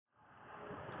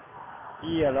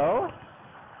Hello,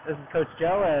 this is Coach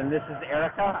Joe, and this is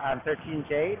Erica. I'm 13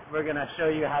 Jade. We're going to show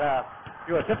you how to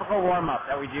do a typical warm-up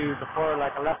that we do before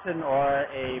like a lesson or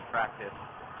a practice.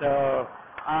 So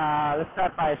let's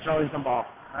start by throwing some balls.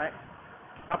 All right,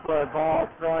 a couple of balls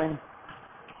throwing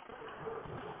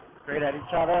straight at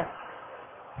each other.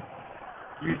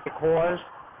 Use the cores.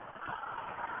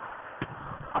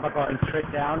 How about going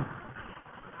straight down?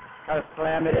 Try to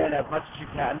slam it in as much as you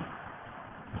can.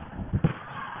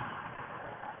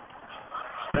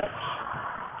 Stretch.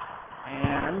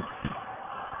 And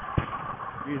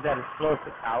use that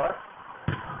explosive power.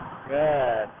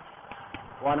 Good.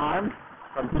 One arm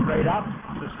from straight up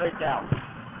to straight down.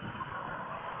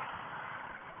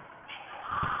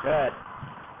 Good.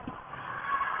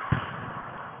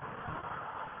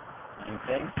 Same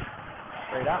thing.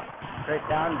 Straight up, straight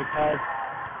down, because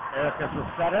Erica's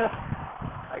a setter.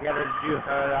 I got her to do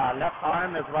her left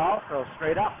arm as well, so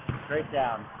straight up, straight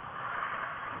down.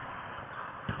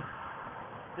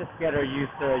 Just get her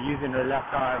used to using her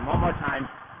left arm. One more time.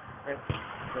 Straight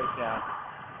down.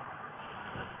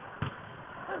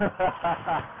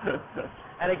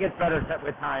 And it gets better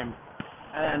with time.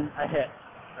 And a hit.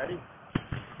 Ready?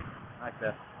 Like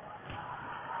this.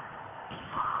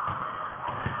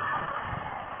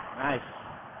 Nice.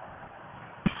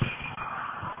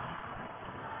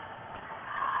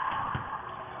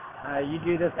 You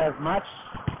do this as much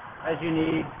as you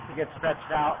need to get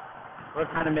stretched out. We're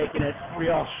kind of making it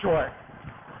real short.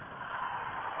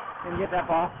 Can you get that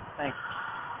ball? Thanks.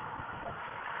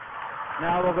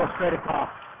 Now we'll go straight across.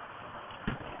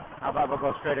 How about we'll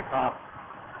go straight across?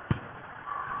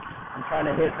 I'm trying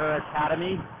to hit her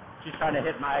academy. She's trying to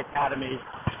hit my academy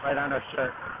right on her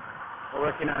shirt. We're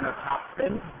working on her top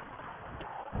spin.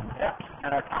 Yeah,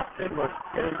 and our top spin, we're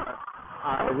getting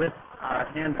our wrist, our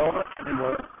hand over, and then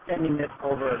we're extending it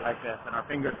over like this, and our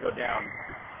fingers go down.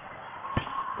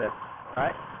 This,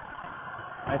 right?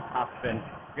 Nice top spin.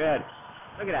 Good.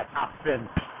 Look at that top spin.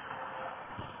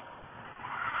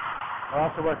 We're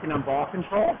also working on ball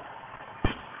control.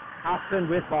 Top spin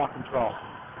with ball control.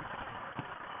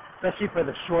 Especially for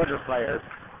the shorter players.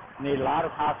 You need a lot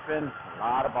of top spin, a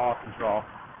lot of ball control.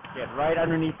 Get right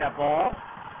underneath that ball.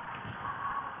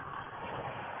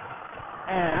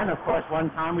 And, of course, one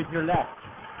time with your left.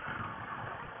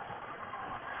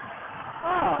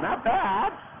 Oh, not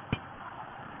bad.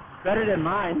 Better than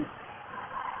mine.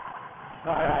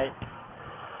 All right.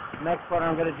 Next, what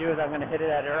I'm going to do is I'm going to hit it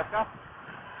at Erica.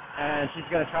 And she's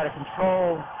going to try to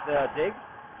control the dig.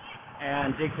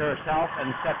 And dig to herself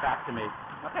and set back to me.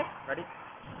 Okay, ready?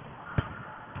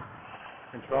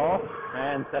 Control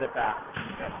and set it back.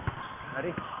 Okay.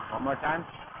 Ready? One more time.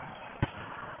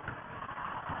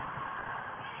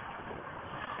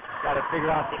 Got to figure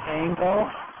out the angle.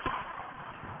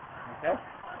 Okay.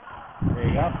 There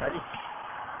you go. Ready?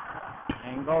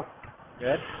 Angle.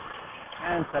 Good.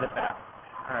 And set it back.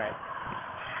 All right.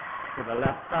 To the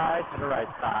left side, to the right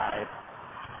side.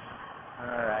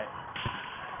 All right.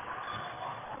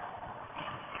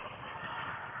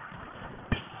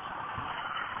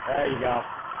 There you go.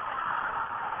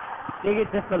 Dig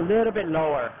it just a little bit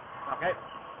lower. Okay.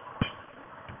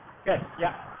 Good.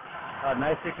 Yeah.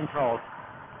 Nicely controlled.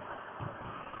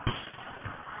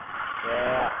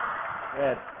 Yeah.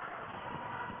 Good.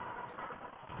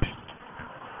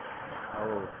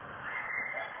 Oh.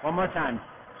 One more time.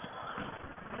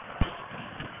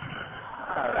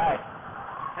 All right.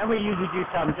 And we usually do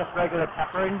some just regular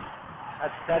peppering.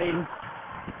 That's setting,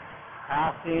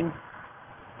 passing.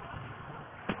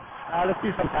 Let's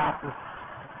do some passes.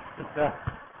 Just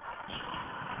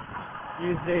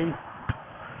usually,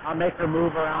 I'll make her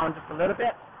move around just a little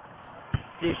bit.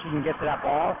 See if she can get to that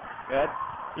ball. Good.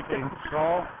 Keep it in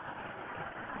control.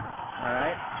 All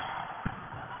right.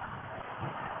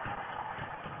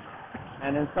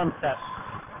 And in some sets,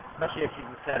 especially if she's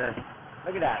a setter,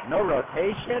 look at that. No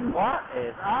rotation. What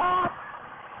is up?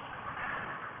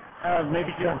 Maybe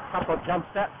do a couple of jump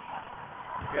steps.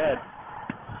 Good.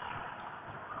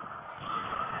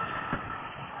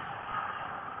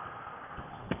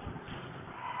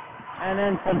 And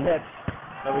then some hits.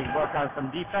 So we work on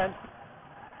some defense,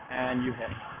 and you hit.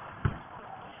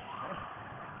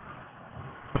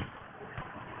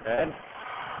 Good.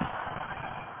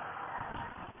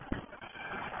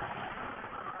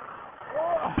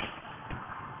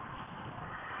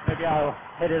 Maybe I'll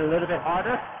hit it a little bit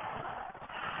harder.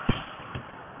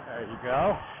 There you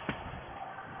go.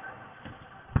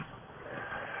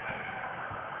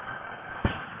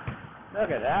 Look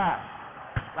at that.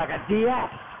 Like a DS.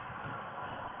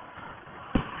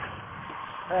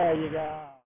 There you go.